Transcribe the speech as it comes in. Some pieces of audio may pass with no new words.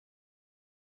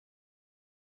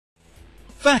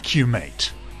VacuumMate,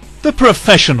 the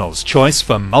professional's choice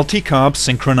for multi-carb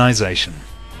synchronization.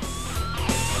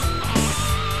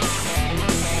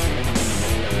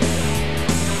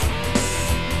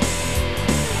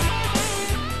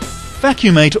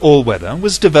 VacuumMate All-Weather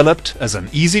was developed as an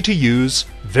easy-to-use,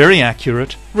 very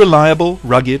accurate, reliable,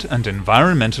 rugged and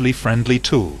environmentally friendly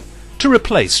tool to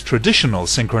replace traditional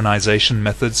synchronization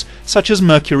methods such as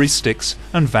mercury sticks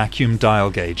and vacuum dial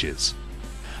gauges.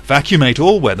 VacuumMate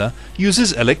All-Weather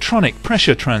uses electronic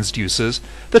pressure transducers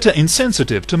that are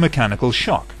insensitive to mechanical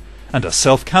shock and are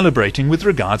self-calibrating with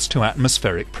regards to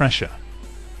atmospheric pressure.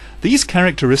 These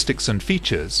characteristics and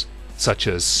features, such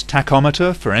as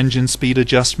tachometer for engine speed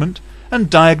adjustment and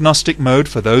diagnostic mode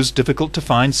for those difficult to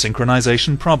find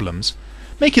synchronization problems,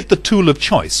 make it the tool of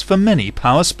choice for many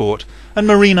power sport and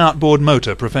marine outboard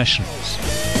motor professionals.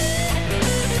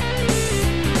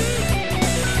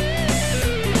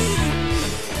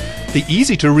 The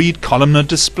easy-to-read columnar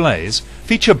displays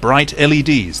feature bright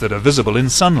LEDs that are visible in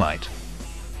sunlight.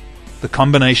 The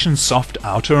combination soft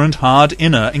outer and hard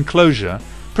inner enclosure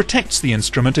protects the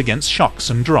instrument against shocks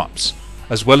and drops,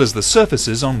 as well as the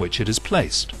surfaces on which it is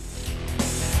placed.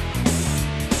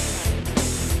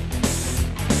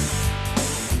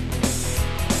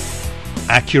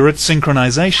 Accurate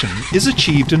synchronization is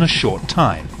achieved in a short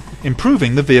time,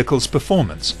 improving the vehicle's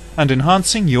performance and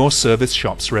enhancing your service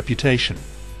shop's reputation.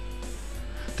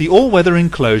 The all-weather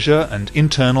enclosure and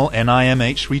internal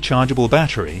NIMH rechargeable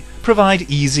battery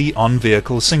provide easy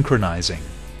on-vehicle synchronizing.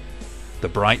 The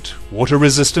bright,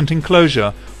 water-resistant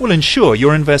enclosure will ensure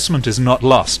your investment is not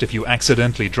lost if you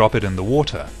accidentally drop it in the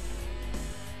water.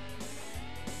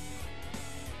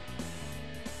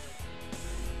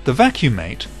 The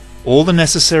VacuumMate, all the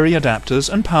necessary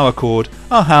adapters and power cord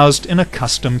are housed in a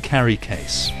custom carry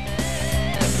case.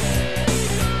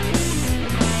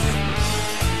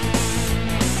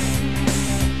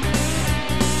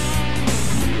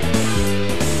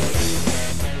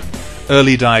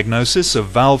 Early diagnosis of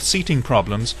valve seating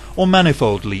problems or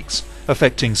manifold leaks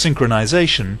affecting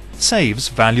synchronization saves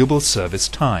valuable service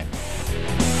time.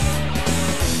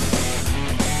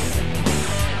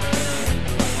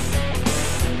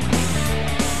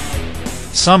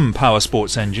 Some power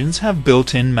sports engines have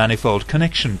built-in manifold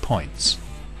connection points.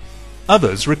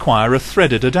 Others require a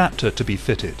threaded adapter to be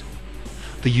fitted.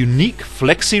 The unique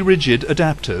flexi-rigid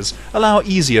adapters allow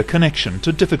easier connection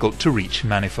to difficult-to-reach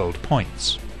manifold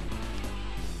points.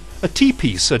 A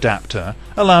T-piece adapter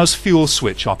allows fuel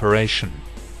switch operation.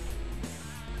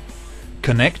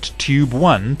 Connect tube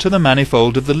 1 to the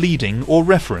manifold of the leading or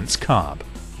reference carb.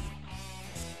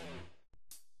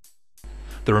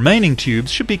 The remaining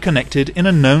tubes should be connected in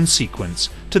a known sequence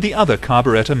to the other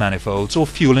carburetor manifolds or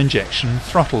fuel injection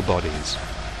throttle bodies.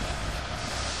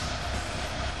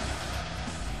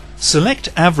 Select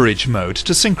average mode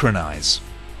to synchronize.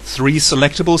 3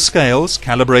 selectable scales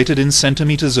calibrated in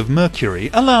centimeters of mercury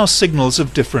allow signals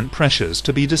of different pressures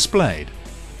to be displayed.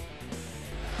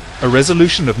 A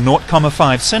resolution of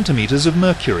 0.5 centimeters of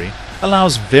mercury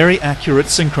allows very accurate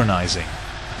synchronizing,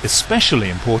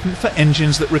 especially important for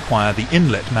engines that require the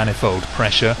inlet manifold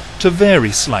pressure to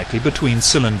vary slightly between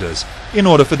cylinders in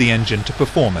order for the engine to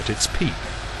perform at its peak.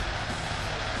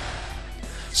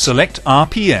 Select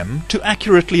RPM to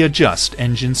accurately adjust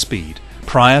engine speed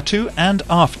prior to and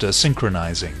after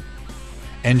synchronizing.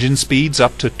 Engine speeds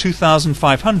up to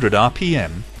 2,500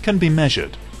 RPM can be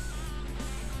measured.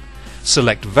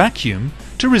 Select Vacuum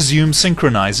to resume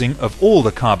synchronizing of all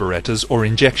the carburetors or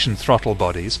injection throttle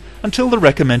bodies until the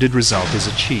recommended result is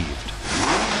achieved.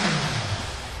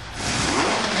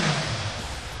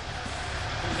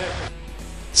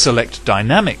 Select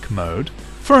Dynamic Mode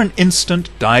for an instant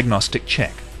diagnostic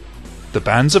check. The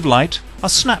bands of light are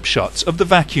snapshots of the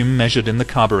vacuum measured in the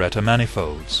carburetor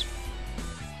manifolds.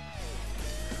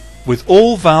 With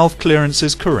all valve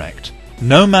clearances correct,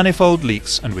 no manifold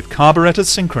leaks and with carburetors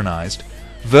synchronized,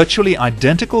 virtually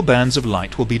identical bands of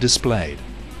light will be displayed.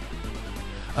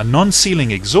 A non-sealing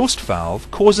exhaust valve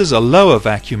causes a lower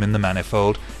vacuum in the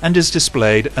manifold and is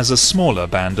displayed as a smaller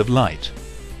band of light.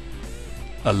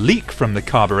 A leak from the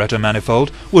carburetor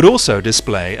manifold would also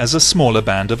display as a smaller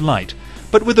band of light,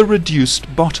 but with a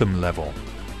reduced bottom level.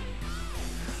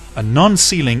 A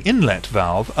non-sealing inlet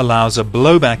valve allows a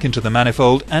blowback into the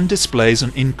manifold and displays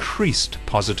an increased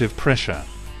positive pressure.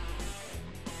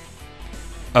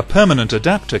 A permanent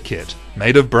adapter kit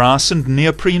made of brass and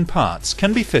neoprene parts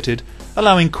can be fitted,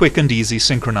 allowing quick and easy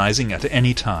synchronizing at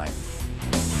any time.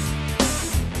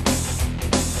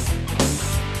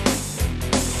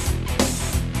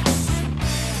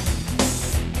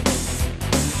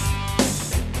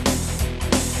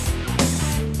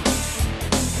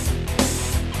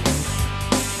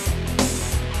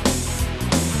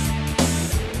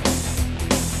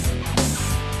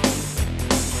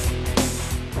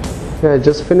 Yeah, I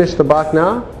just finished the bike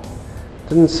now.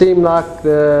 Didn't seem like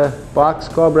the bike's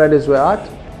carburetors were out.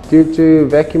 Due to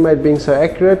VacuumMate being so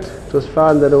accurate, it was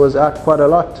found that it was out quite a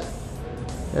lot.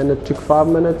 And it took 5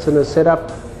 minutes and it set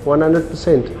up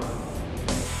 100%.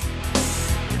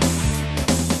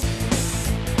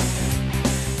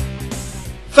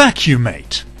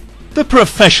 VacuumMate, the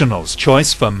professional's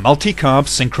choice for multi-carb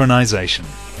synchronization.